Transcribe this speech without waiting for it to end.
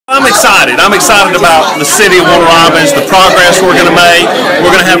excited. I'm excited about the city of Warner Robins, the progress we're going to make.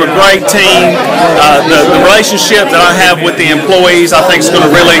 We're going to have a great team. The relationship that I have with the employees, I think, is going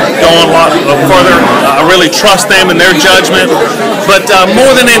to really go on a lot further. I really trust them and their judgment. But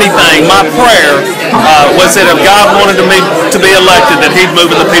more than anything, my prayer was that if God wanted me to be elected, that He'd move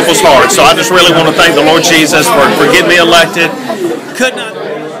in the people's hearts. So I just really want to thank the Lord Jesus for getting me elected. Could not.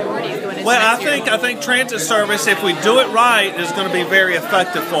 Well, I think transit service, if we do it right, is going to be very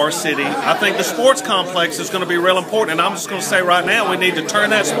effective for our city. I think the sports complex is going to be real important, and I'm just going to say right now, we need to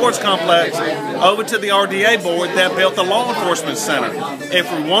turn that sports complex over to the RDA board that built the law enforcement center.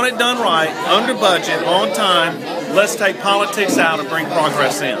 If we want it done right, under budget, on time, let's take politics out and bring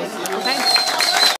progress in.